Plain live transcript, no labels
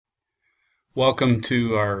Welcome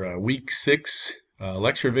to our week 6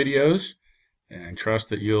 lecture videos, and I trust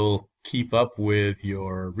that you'll keep up with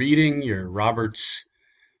your reading, your Roberts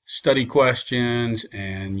study questions,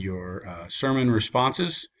 and your sermon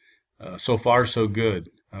responses. So far, so good.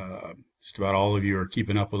 Just about all of you are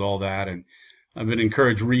keeping up with all that, and I've been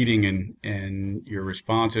encouraged reading and your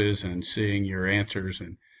responses and seeing your answers,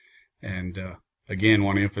 and again,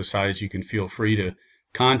 want to emphasize you can feel free to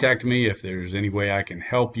contact me if there's any way I can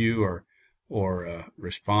help you or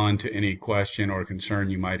respond to any question or concern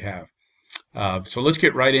you might have. So let's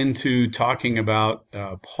get right into talking about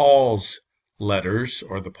Paul's letters,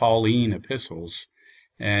 or the Pauline epistles,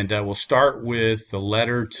 and we'll start with the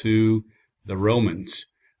letter to the Romans.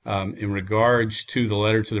 In regards to the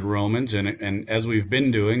letter to the Romans, and as we've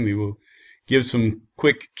been doing, we will give some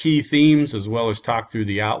quick key themes as well as talk through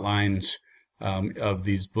the outlines of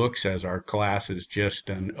these books, as our class is just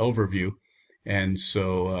an overview. And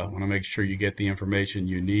so I want to make sure you get the information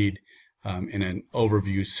you need in an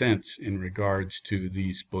overview sense in regards to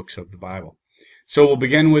these books of the Bible. So we'll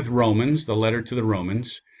begin with Romans, the letter to the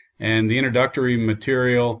Romans, and the introductory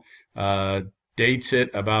material dates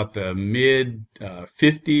it about the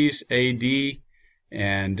mid-50s AD,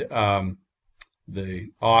 and the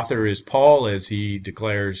author is Paul, as he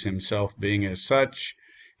declares himself being as such,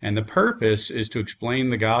 and the purpose is to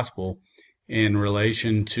explain the gospel in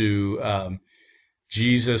relation to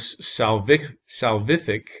Jesus'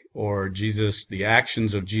 salvific, or Jesus, the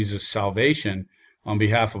actions of Jesus' salvation on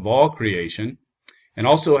behalf of all creation, and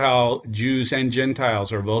also how Jews and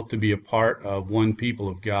Gentiles are both to be a part of one people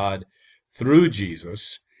of God through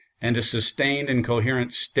Jesus, and a sustained and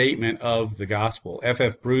coherent statement of the gospel.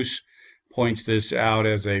 F.F. Bruce points this out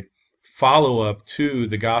as a follow-up to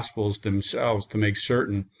the Gospels themselves to make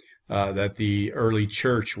certain that the early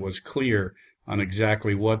church was clear on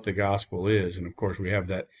exactly what the gospel is. And of course, we have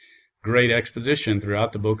that great exposition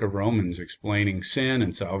throughout the book of Romans explaining sin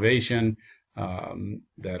and salvation,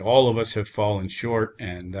 that all of us have fallen short,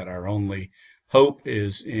 and that our only hope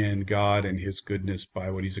is in God and his goodness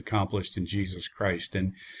by what he's accomplished in Jesus Christ.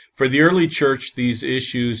 And for the early church, these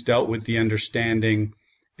issues dealt with the understanding,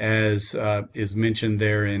 as is mentioned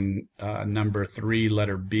there in number 3,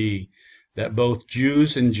 letter B, that both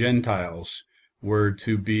Jews and Gentiles were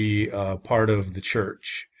to be part of the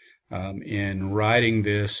church. In writing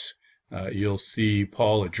this, you'll see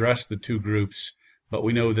Paul address the two groups, but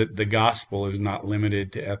we know that the gospel is not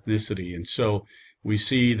limited to ethnicity. And so we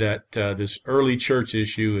see that this early church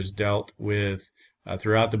issue is dealt with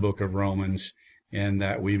throughout the book of Romans, and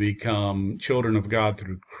that we become children of God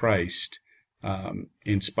through Christ,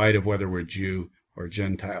 in spite of whether we're Jew or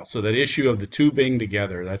Gentile. So that issue of the two being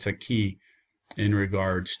together, that's a key in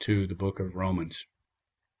regards to the book of Romans.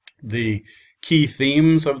 The key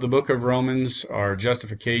themes of the book of Romans are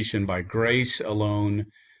justification by grace alone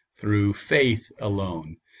through faith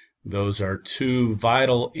alone. Those are two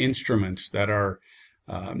vital instruments that are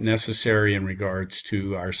necessary in regards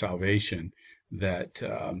to our salvation. That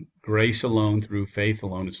grace alone through faith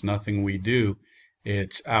alone, it's nothing we do,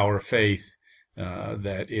 it's our faith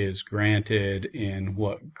that is granted in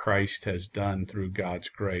what Christ has done through God's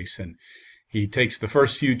grace. And he takes the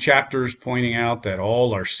first few chapters pointing out that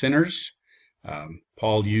all are sinners.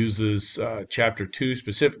 Paul uses chapter 2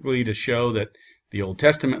 specifically to show that the Old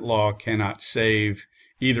Testament law cannot save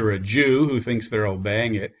either a Jew who thinks they're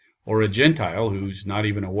obeying it or a Gentile who's not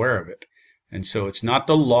even aware of it. And so it's not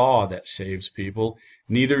the law that saves people.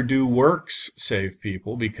 Neither do works save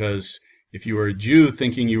people, because if you were a Jew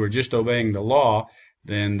thinking you were just obeying the law,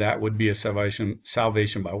 then that would be a salvation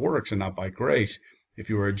by works and not by grace. If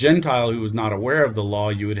you were a Gentile who was not aware of the law,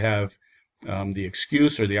 you would have the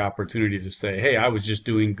excuse or the opportunity to say, hey, I was just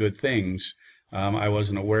doing good things. I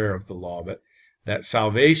wasn't aware of the law. But that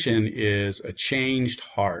salvation is a changed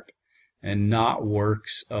heart and not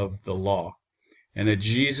works of the law. And that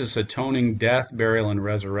Jesus' atoning death, burial, and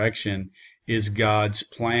resurrection is God's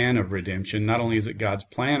plan of redemption. Not only is it God's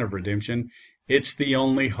plan of redemption, it's the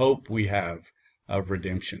only hope we have of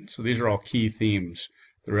redemption. So these are all key themes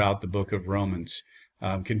throughout the book of Romans.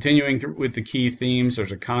 Continuing with the key themes,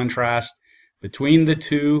 there's a contrast between the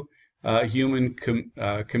two human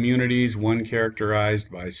communities, one characterized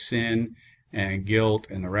by sin and guilt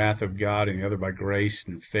and the wrath of God, and the other by grace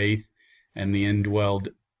and faith and the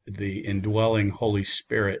indwelling Holy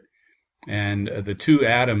Spirit. And the two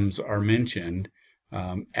Adams are mentioned,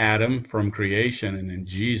 Adam from creation, and then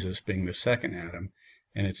Jesus being the second Adam.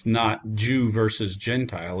 And it's not Jew versus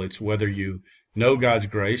Gentile. It's whether you know God's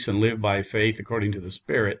grace and live by faith according to the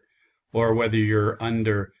Spirit, or whether you're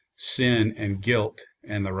under sin and guilt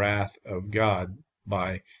and the wrath of God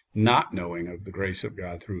by not knowing of the grace of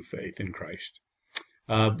God through faith in Christ.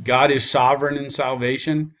 God is sovereign in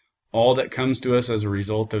salvation. All that comes to us as a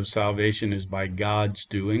result of salvation is by God's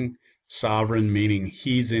doing. Sovereign meaning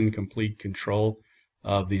He's in complete control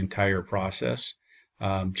of the entire process.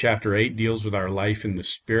 Chapter 8 deals with our life in the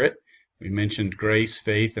Spirit. We mentioned grace,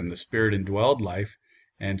 faith, and the Spirit indwelled life.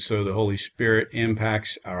 And so the Holy Spirit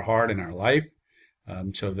impacts our heart and our life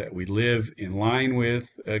so that we live in line with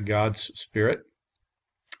God's Spirit.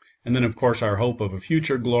 And then, of course, our hope of a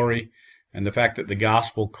future glory and the fact that the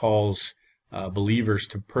gospel calls believers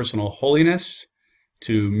to personal holiness,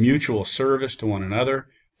 to mutual service to one another,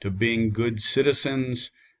 to being good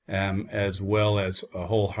citizens, as well as a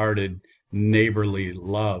wholehearted neighborly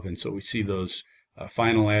love. And so we see those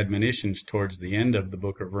final admonitions towards the end of the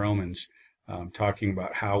book of Romans, talking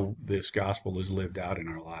about how this gospel is lived out in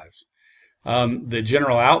our lives. The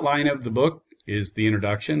general outline of the book is the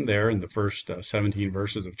introduction there in the first 17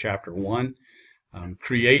 verses of chapter 1.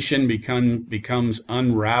 Creation becomes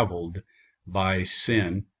unraveled by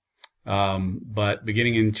sin. But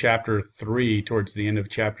beginning in chapter 3, towards the end of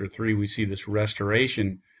chapter 3, we see this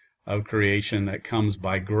restoration of creation that comes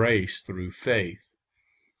by grace through faith.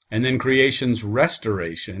 And then creation's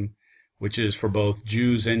restoration, which is for both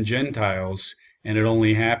Jews and Gentiles, and it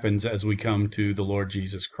only happens as we come to the Lord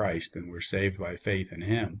Jesus Christ and we're saved by faith in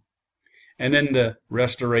Him. And then the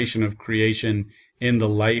restoration of creation in the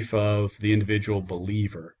life of the individual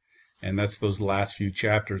believer. And that's those last few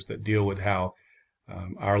chapters that deal with how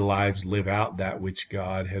our lives live out that which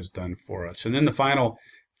God has done for us. And then the final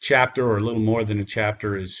chapter, or a little more than a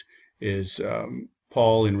chapter, is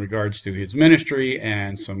Paul in regards to his ministry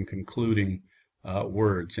and some concluding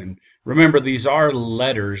words. And remember, these are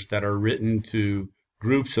letters that are written to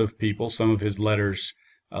groups of people. Some of his letters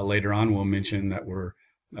later on we'll mention that were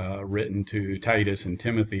written to Titus and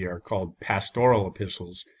Timothy are called pastoral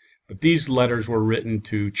epistles. But these letters were written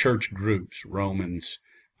to church groups: Romans,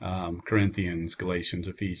 Corinthians, Galatians,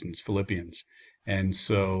 Ephesians, Philippians. And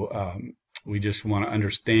so we just want to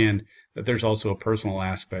understand that there's also a personal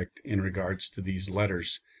aspect in regards to these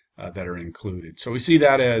letters that are included. So we see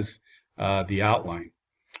that as the outline.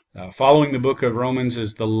 Following the book of Romans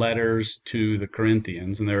is the letters to the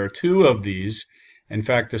Corinthians, and there are two of these. In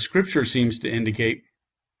fact, the scripture seems to indicate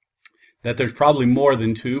that there's probably more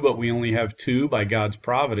than two, but we only have two by God's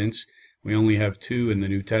providence. We only have two in the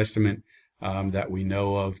New Testament that we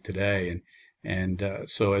know of today. And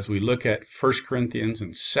so as we look at 1 Corinthians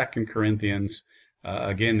and 2 Corinthians,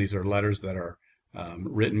 again, these are letters that are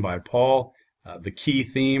written by Paul. The key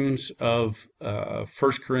themes of 1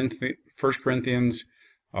 Corinthians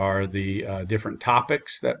are the different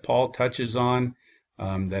topics that Paul touches on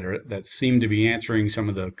that seem to be answering some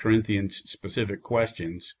of the Corinthians specific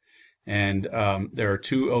questions. And there are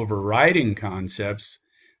two overriding concepts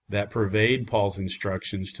that pervade Paul's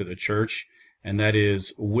instructions to the church, and that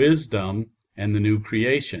is wisdom and the new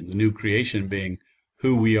creation. The new creation being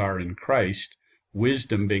who we are in Christ,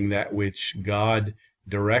 wisdom being that which God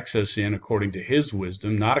directs us in according to His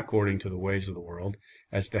wisdom, not according to the ways of the world,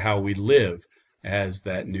 as to how we live as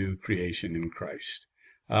that new creation in Christ.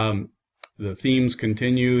 The themes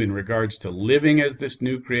continue in regards to living as this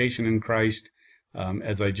new creation in Christ,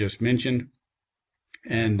 as I just mentioned.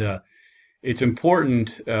 And it's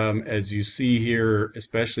important, as you see here,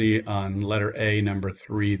 especially on letter A, number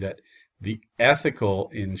 3, that the ethical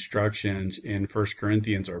instructions in 1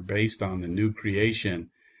 Corinthians are based on the new creation,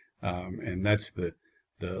 and that's the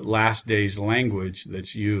last days language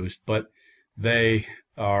that's used, but they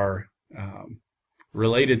are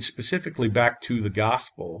related specifically back to the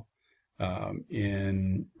gospel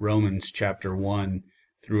in Romans chapter 1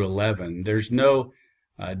 through 11. There's no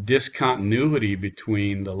discontinuity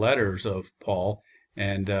between the letters of Paul,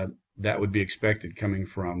 and that would be expected coming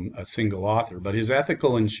from a single author. But his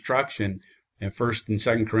ethical instruction in 1 and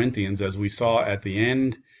 2 Corinthians, as we saw at the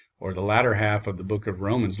end or the latter half of the book of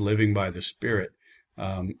Romans, living by the Spirit,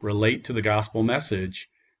 relate to the gospel message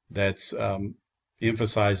that's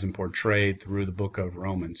emphasized and portrayed through the book of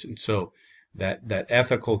Romans. And so that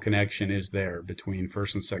ethical connection is there between 1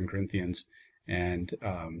 and 2 Corinthians and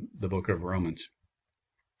the book of Romans.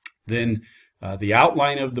 Then the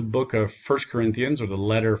outline of the book of 1 Corinthians, or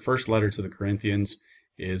the first letter to the Corinthians,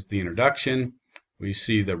 is the introduction. We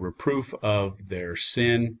see the reproof of their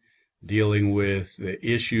sin, dealing with the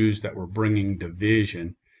issues that were bringing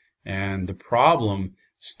division. And the problem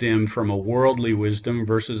stemmed from a worldly wisdom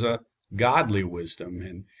versus a godly wisdom.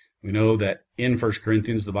 And we know that in 1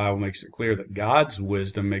 Corinthians, the Bible makes it clear that God's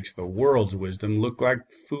wisdom makes the world's wisdom look like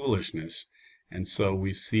foolishness. And so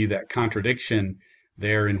we see that contradiction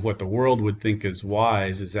there in what the world would think is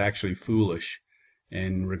wise is actually foolish.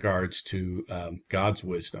 in regards to God's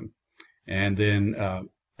wisdom. And then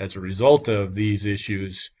as a result of these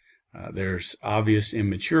issues, there's obvious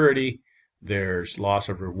immaturity, there's loss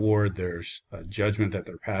of reward, there's judgment that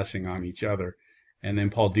they're passing on each other. And then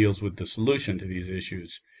Paul deals with the solution to these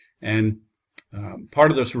issues. And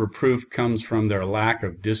part of this reproof comes from their lack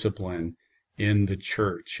of discipline in the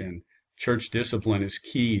church. And church discipline is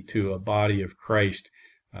key to a body of Christ,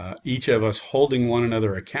 each of us holding one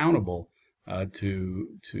another accountable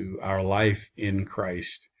to our life in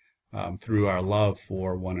Christ through our love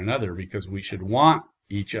for one another, because we should want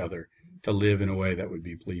each other to live in a way that would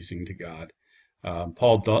be pleasing to God.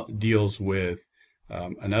 Paul deals with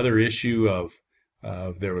another issue of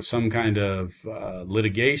there was some kind of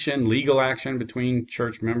litigation, legal action between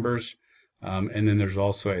church members, and then there's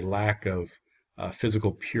also a lack of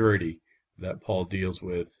physical purity that Paul deals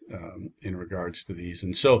with in regards to these.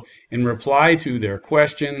 And so in reply to their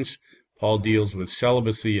questions, Paul deals with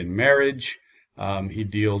celibacy in marriage. He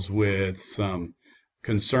deals with some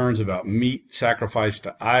concerns about meat sacrificed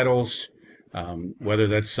to idols, whether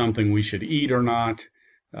that's something we should eat or not.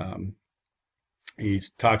 He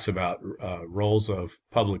talks about roles of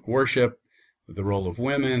public worship, the role of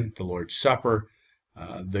women, the Lord's Supper,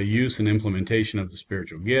 the use and implementation of the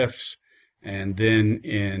spiritual gifts. And then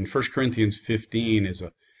in 1 Corinthians 15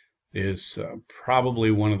 is probably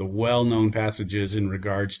one of the well-known passages in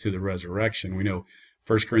regards to the resurrection. We know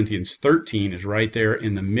 1 Corinthians 13 is right there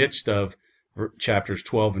in the midst of chapters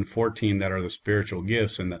 12 and 14 that are the spiritual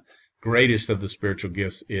gifts, and the greatest of the spiritual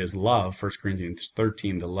gifts is love. 1 Corinthians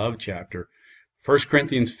 13, the love chapter. 1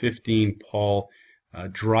 Corinthians 15, Paul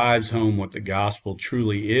drives home what the gospel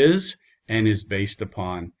truly is and is based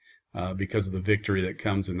upon because of the victory that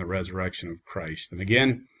comes in the resurrection of Christ. And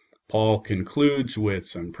again, Paul concludes with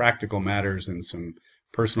some practical matters and some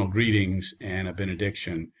personal greetings and a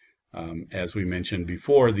benediction. As we mentioned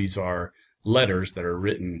before, these are letters that are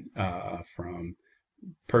written from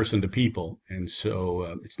person to people, and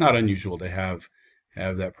so it's not unusual to have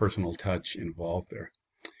that personal touch involved there.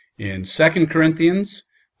 In 2 Corinthians,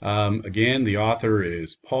 again, the author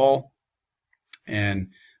is Paul, and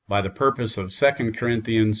by the purpose of 2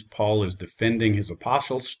 Corinthians, Paul is defending his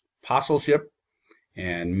apostleship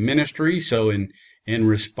and ministry. So in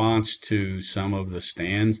response to some of the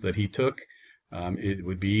stands that he took, it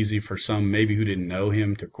would be easy for some maybe who didn't know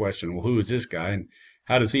him to question, well, who is this guy and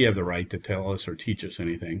how does he have the right to tell us or teach us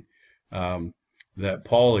anything? That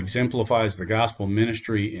Paul exemplifies the gospel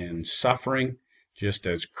ministry in suffering, just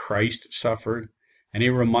as Christ suffered. And he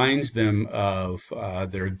reminds them of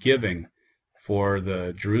their giving for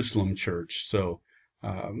the Jerusalem church. So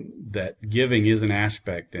that giving is an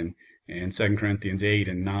aspect in 2 Corinthians 8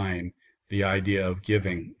 and 9, the idea of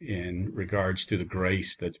giving in regards to the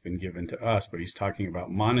grace that's been given to us. But he's talking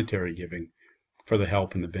about monetary giving for the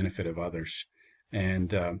help and the benefit of others.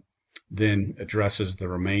 And then addresses the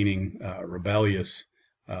remaining rebellious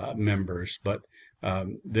members. But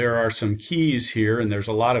there are some keys here, and there's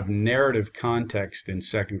a lot of narrative context in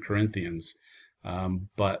 2 Corinthians.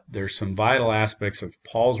 But there's some vital aspects of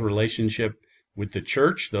Paul's relationship with the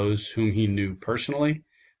church, those whom he knew personally.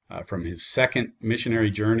 From his second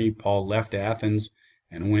missionary journey, Paul left Athens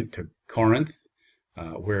and went to Corinth,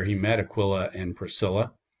 where he met Aquila and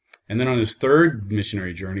Priscilla. And then on his third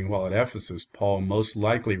missionary journey, while at Ephesus, Paul most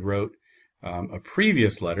likely wrote a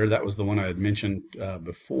previous letter. That was the one I had mentioned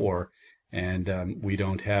before, and we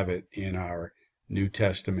don't have it in our New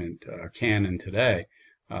Testament canon today.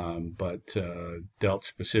 But dealt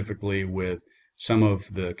specifically with some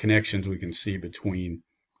of the connections we can see between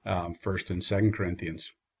 1st and 2nd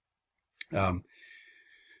Corinthians.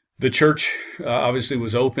 The church obviously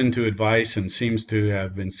was open to advice and seems to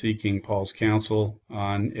have been seeking Paul's counsel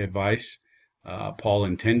on advice. Paul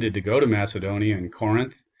intended to go to Macedonia and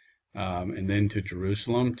Corinth and then to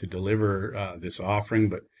Jerusalem to deliver this offering,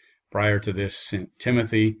 but prior to this sent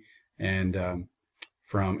Timothy, and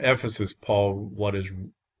from Ephesus, Paul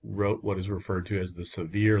wrote what is referred to as the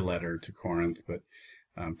severe letter to Corinth. But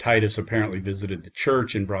Titus apparently visited the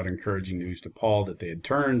church and brought encouraging news to Paul that they had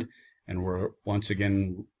turned and were once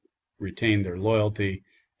again retained their loyalty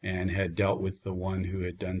and had dealt with the one who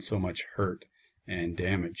had done so much hurt and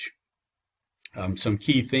damage. Some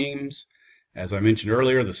key themes, as I mentioned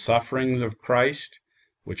earlier, the sufferings of Christ,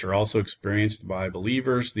 which are also experienced by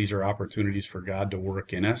believers. These are opportunities for God to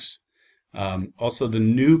work in us. Also the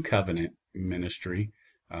new covenant ministry.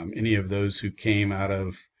 Any of those who came out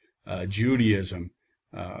of Judaism,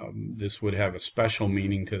 this would have a special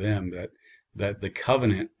meaning to them, that the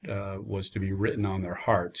covenant was to be written on their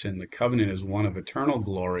hearts, and the covenant is one of eternal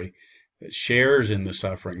glory that shares in the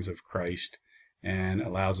sufferings of Christ and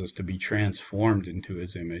allows us to be transformed into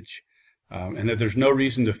his image. And that there's no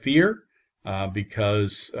reason to fear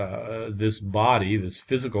because this body, this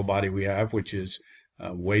physical body we have, which is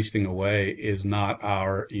wasting away, is not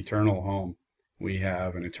our eternal home. We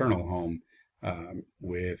have an eternal home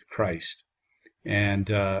with Christ. And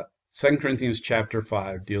 2 Corinthians chapter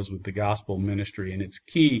 5 deals with the gospel ministry, and it's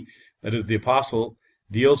key that as the apostle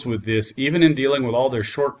deals with this, even in dealing with all their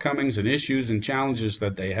shortcomings and issues and challenges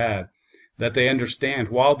that they had, that they understand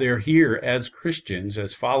while they're here as Christians,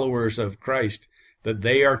 as followers of Christ, that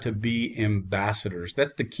they are to be ambassadors.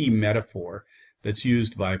 That's the key metaphor that's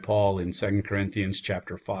used by Paul in 2 Corinthians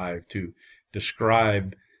chapter 5 to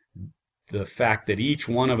describe the fact that each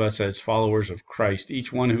one of us as followers of Christ,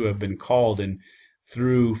 each one who have been called and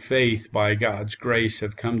through faith by God's grace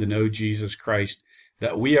have come to know Jesus Christ,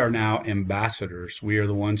 that we are now ambassadors. We are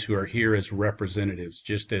the ones who are here as representatives,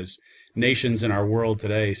 just as nations in our world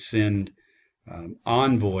today send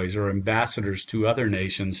envoys or ambassadors to other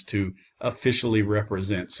nations to officially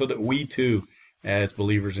represent, so that we too, as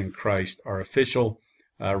believers in Christ, are official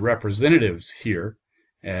representatives here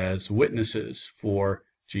as witnesses for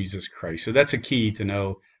Jesus Christ. So that's a key to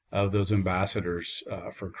know of those ambassadors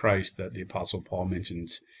for Christ that the Apostle Paul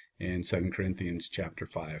mentions in 2 Corinthians chapter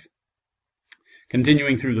 5.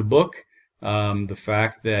 Continuing through the book, the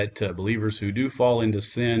fact that believers who do fall into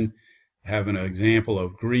sin have an example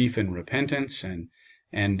of grief and repentance,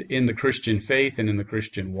 and in the Christian faith and in the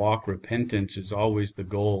Christian walk, repentance is always the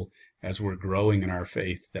goal as we're growing in our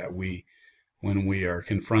faith, that we, when we are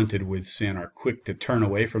confronted with sin, are quick to turn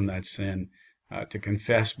away from that sin, to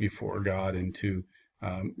confess before God, and to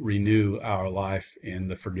renew our life in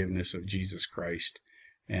the forgiveness of Jesus Christ.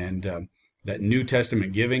 And that New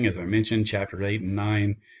Testament giving, as I mentioned, chapter 8 and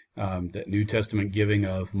 9, that New Testament giving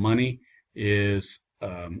of money is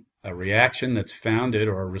a reaction that's founded,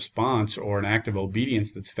 or a response, or an act of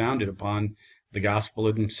obedience that's founded upon the gospel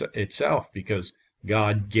itself, because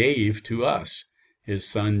God gave to us his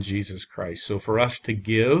Son, Jesus Christ. So for us to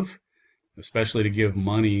give, especially to give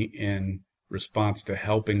money in response to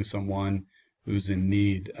helping someone who's in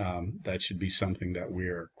need, that should be something that we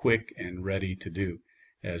are quick and ready to do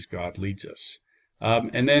as God leads us.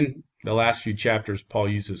 And then the last few chapters, Paul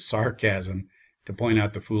uses sarcasm to point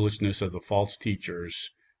out the foolishness of the false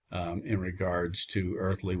teachers in regards to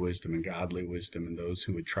earthly wisdom and godly wisdom, and those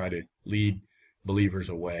who would try to lead believers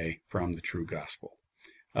away from the true gospel.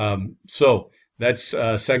 So that's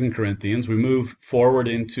 2 Corinthians. We move forward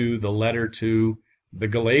into the letter to the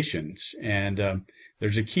Galatians, and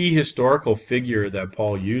there's a key historical figure that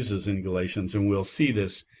Paul uses in Galatians, and we'll see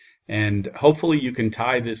this, and hopefully you can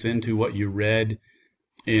tie this into what you read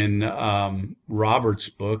in Robert's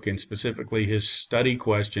book, and specifically his study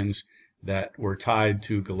questions that were tied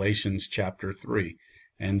to Galatians chapter 3.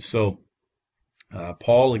 And so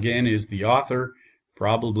Paul, again, is the author,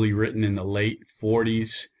 probably written in the late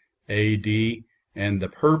 40s AD, and the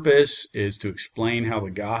purpose is to explain how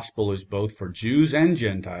the gospel is both for Jews and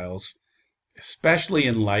Gentiles, especially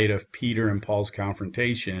in light of Peter and Paul's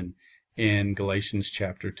confrontation in Galatians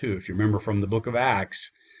chapter 2. If you remember from the book of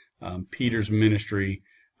Acts, Peter's ministry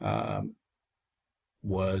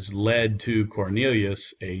was led to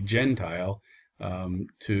Cornelius, a Gentile,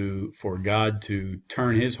 for God to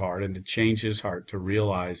turn his heart and to change his heart to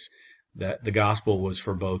realize that the gospel was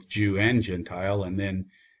for both Jew and Gentile. And then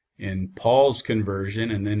in Paul's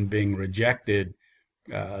conversion, and then being rejected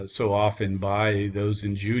so often by those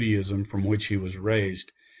in Judaism from which he was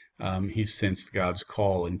raised, he sensed God's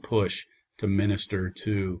call and push to minister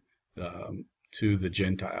to the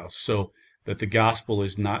Gentiles, so that the gospel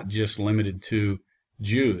is not just limited to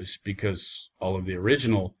Jews, because all of the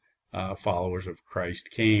original followers of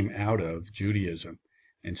Christ came out of Judaism,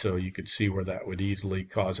 and so you could see where that would easily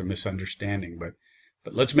cause a misunderstanding. But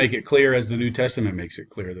let's make it clear, as the New Testament makes it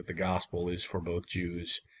clear, that the gospel is for both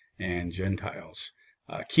Jews and Gentiles.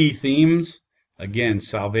 Key themes, again,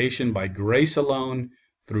 salvation by grace alone,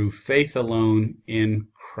 through faith alone, in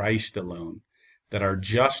Christ alone. That our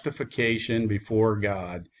justification before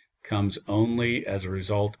God comes only as a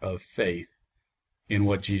result of faith in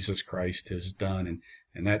what Jesus Christ has done.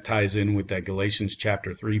 And that ties in with that Galatians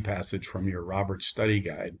chapter 3 passage from your Roberts study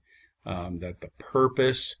guide, that the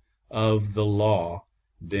purpose of the law,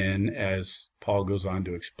 then, as Paul goes on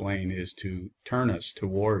to explain, is to turn us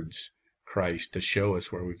towards Christ, to show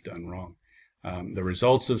us where we've done wrong. The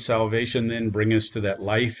results of salvation then bring us to that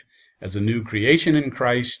life as a new creation in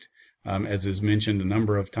Christ, as is mentioned a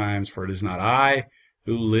number of times, for it is not I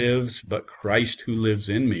who lives, but Christ who lives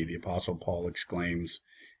in me, the Apostle Paul exclaims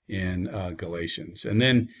in Galatians. And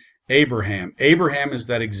then Abraham. Abraham is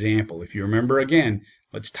that example. If you remember again,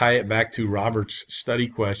 let's tie it back to Robert's study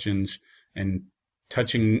questions and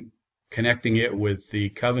connecting it with the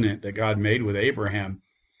covenant that God made with Abraham,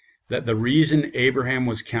 that the reason Abraham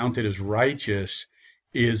was counted as righteous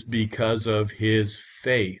is because of his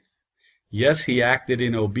faith. Yes, he acted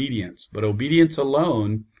in obedience, but obedience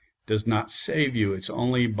alone does not save you. It's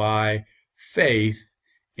only by faith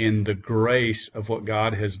in the grace of what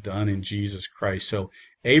God has done in Jesus Christ. So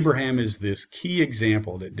Abraham is this key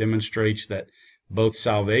example that demonstrates that both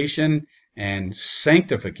salvation and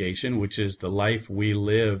sanctification, which is the life we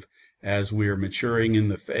live as we are maturing in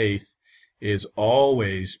the faith, is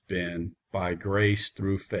always been by grace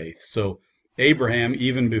through faith. So Abraham,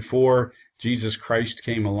 even before Jesus Christ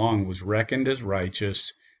came along, was reckoned as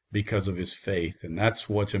righteous because of his faith. And that's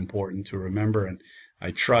what's important to remember. And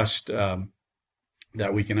I trust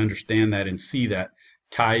that we can understand that and see that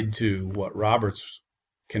tied to what Robert's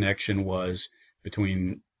connection was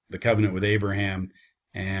between the covenant with Abraham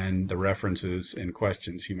and the references and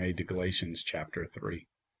questions he made to Galatians chapter 3.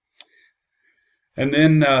 And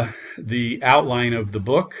then the outline of the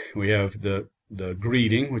book, we have the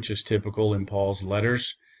greeting, which is typical in Paul's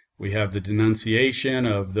letters. We have the denunciation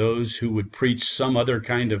of those who would preach some other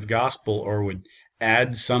kind of gospel or would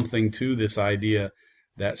add something to this idea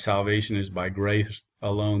that salvation is by grace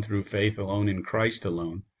alone, through faith alone, in Christ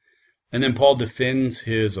alone. And then Paul defends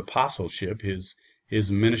his apostleship, his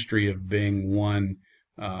ministry of being one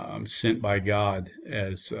sent by God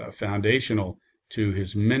as foundational to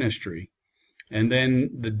his ministry. And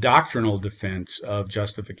then the doctrinal defense of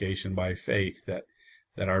justification by faith, that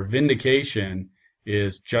our vindication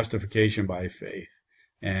is justification by faith,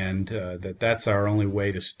 and that's our only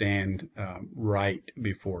way to stand right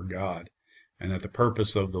before God, and that the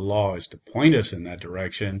purpose of the law is to point us in that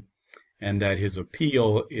direction, and that his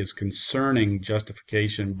appeal is concerning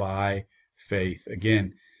justification by faith.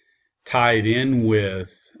 Again, tied in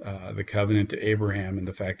with the covenant to Abraham and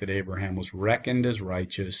the fact that Abraham was reckoned as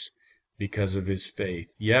righteous because of his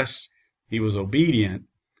faith. Yes, he was obedient,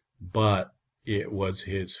 but it was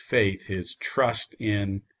his faith, his trust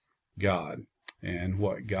in God and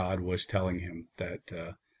what God was telling him that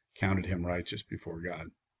counted him righteous before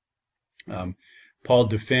God. Paul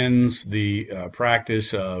defends the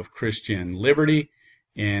practice of Christian liberty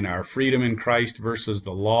and our freedom in Christ versus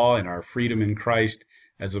the law, and our freedom in Christ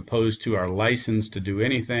as opposed to our license to do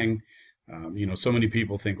anything. So many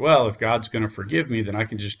people think, well, if God's going to forgive me, then I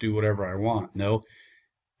can just do whatever I want. No,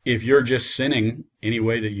 if you're just sinning any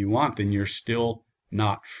way that you want, then you're still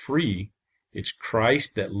not free. It's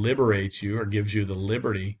Christ that liberates you or gives you the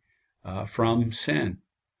liberty from sin.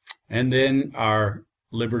 And then our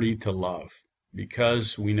liberty to love.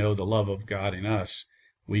 Because we know the love of God in us,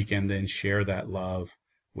 we can then share that love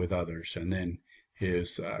with others. And then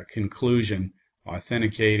his conclusion,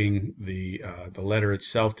 authenticating the letter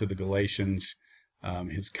itself to the Galatians,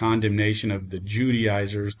 his condemnation of the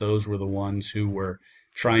Judaizers. Those were the ones who were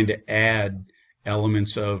trying to add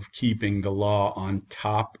elements of keeping the law on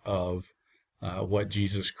top of what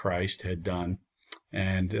Jesus Christ had done.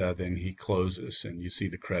 And then he closes, and you see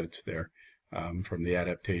the credits there from the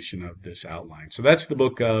adaptation of this outline. So that's the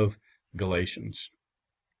book of Galatians.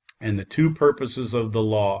 And the two purposes of the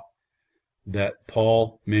law that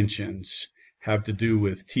Paul mentions have to do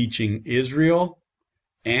with teaching Israel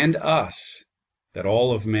and us that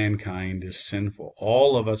all of mankind is sinful.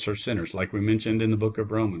 All of us are sinners. Like we mentioned in the book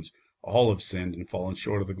of Romans, all have sinned and fallen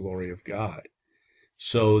short of the glory of God.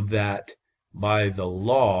 So that by the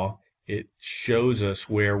law, it shows us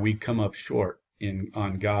where we come up short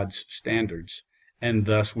on God's standards, and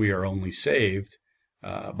thus we are only saved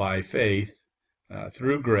by faith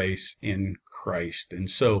through grace in Christ. And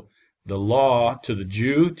so the law to the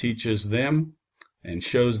Jew teaches them and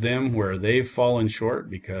shows them where they've fallen short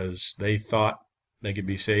because they thought they could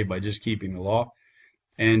be saved by just keeping the law.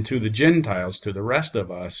 And to the Gentiles, to the rest of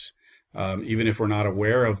us, even if we're not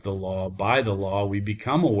aware of the law, by the law, we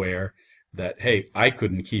become aware that, hey, I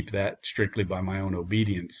couldn't keep that strictly by my own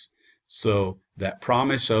obedience. So that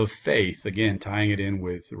promise of faith, again, tying it in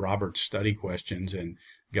with Robert's study questions and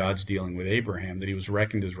God's dealing with Abraham, that he was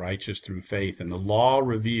reckoned as righteous through faith. And the law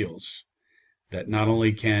reveals that not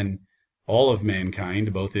only can all of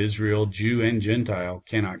mankind, both Israel, Jew, and Gentile,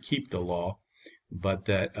 cannot keep the law, but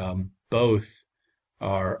that both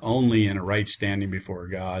are only in a right standing before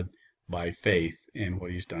God by faith in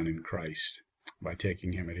what he's done in Christ, by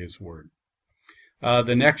taking him at his word.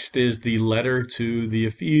 The next is the letter to the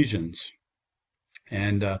Ephesians.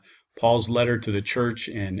 And Paul's letter to the church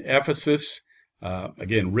in Ephesus,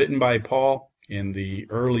 again, written by Paul in the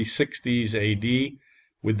early 60s AD,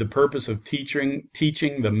 with the purpose of teaching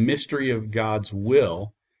the mystery of God's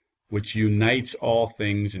will, which unites all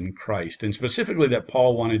things in Christ. And specifically that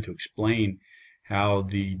Paul wanted to explain how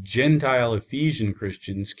the Gentile Ephesian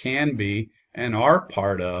Christians can be and are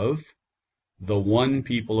part of the one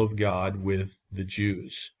people of God with the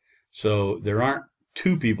Jews. So there aren't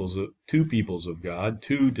two peoples of God,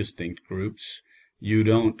 two distinct groups. You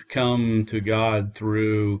don't come to God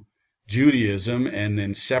through Judaism and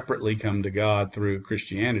then separately come to God through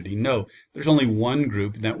Christianity. No, there's only one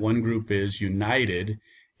group, and that one group is united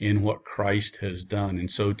in what Christ has done. And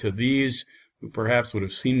so to these who perhaps would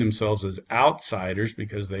have seen themselves as outsiders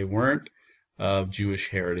because they weren't of Jewish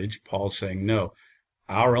heritage, Paul's saying, no,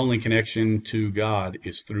 our only connection to God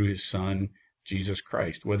is through his Son, Jesus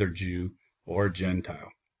Christ, whether Jew or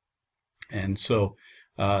Gentile. And so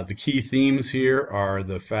the key themes here are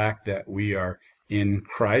the fact that we are in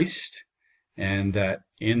Christ, and that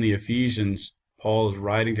in the Ephesians, Paul is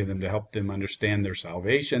writing to them to help them understand their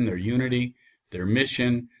salvation, their unity, their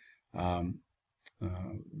mission,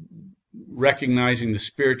 recognizing the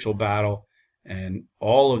spiritual battle, and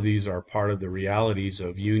all of these are part of the realities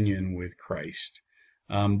of union with Christ.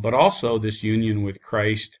 But also this union with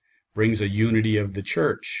Christ brings a unity of the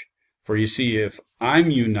church. For you see, if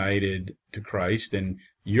I'm united to Christ and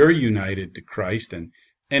you're united to Christ and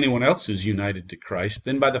anyone else is united to Christ,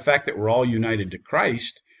 then by the fact that we're all united to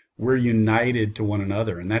Christ, we're united to one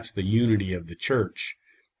another. And that's the unity of the church,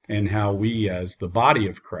 and how we as the body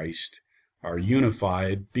of Christ are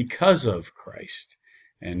unified because of Christ.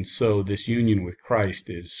 And so this union with Christ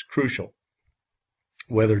is crucial,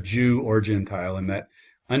 whether Jew or Gentile. And that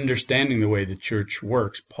understanding the way the church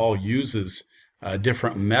works, Paul uses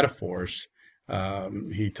different metaphors.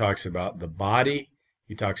 He talks about the body,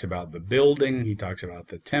 he talks about the building, he talks about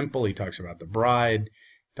the temple, he talks about the bride,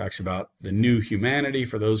 he talks about the new humanity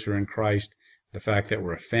for those who are in Christ, the fact that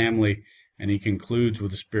we're a family, and he concludes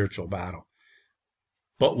with a spiritual battle.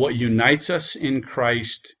 But what unites us in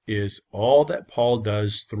Christ is all that Paul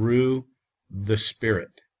does through the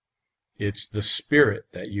Spirit. It's the Spirit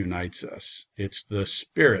that unites us. It's the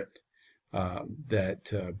Spirit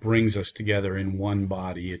that brings us together in one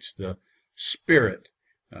body. It's the Spirit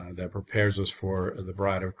that prepares us for the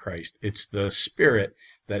bride of Christ. It's the Spirit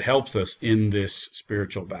that helps us in this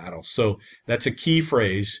spiritual battle. So that's a key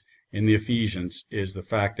phrase in the Ephesians, is the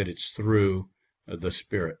fact that it's through the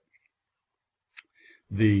Spirit.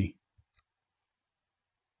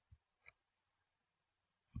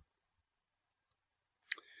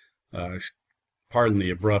 Pardon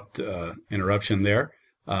the abrupt interruption there,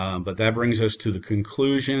 but that brings us to the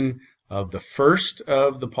conclusion of the first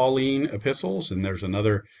of the Pauline epistles, and there's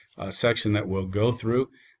another section that we'll go through,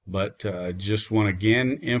 but just want to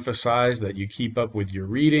again emphasize that you keep up with your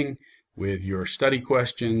reading, with your study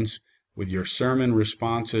questions, with your sermon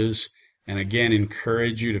responses, and again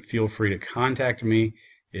encourage you to feel free to contact me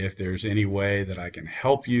if there's any way that I can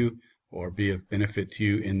help you or be of benefit to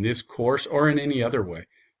you in this course or in any other way.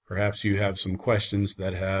 Perhaps you have some questions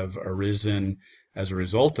that have arisen as a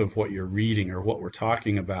result of what you're reading or what we're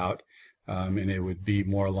talking about, and it would be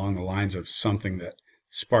more along the lines of something that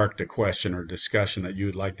sparked a question or discussion that you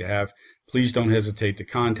would like to have. Please don't hesitate to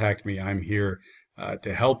contact me. I'm here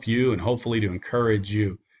to help you and hopefully to encourage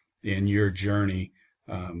you in your journey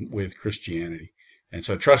with Christianity. And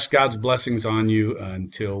so trust God's blessings on you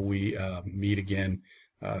until we meet again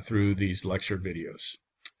through these lecture videos.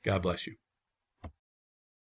 God bless you.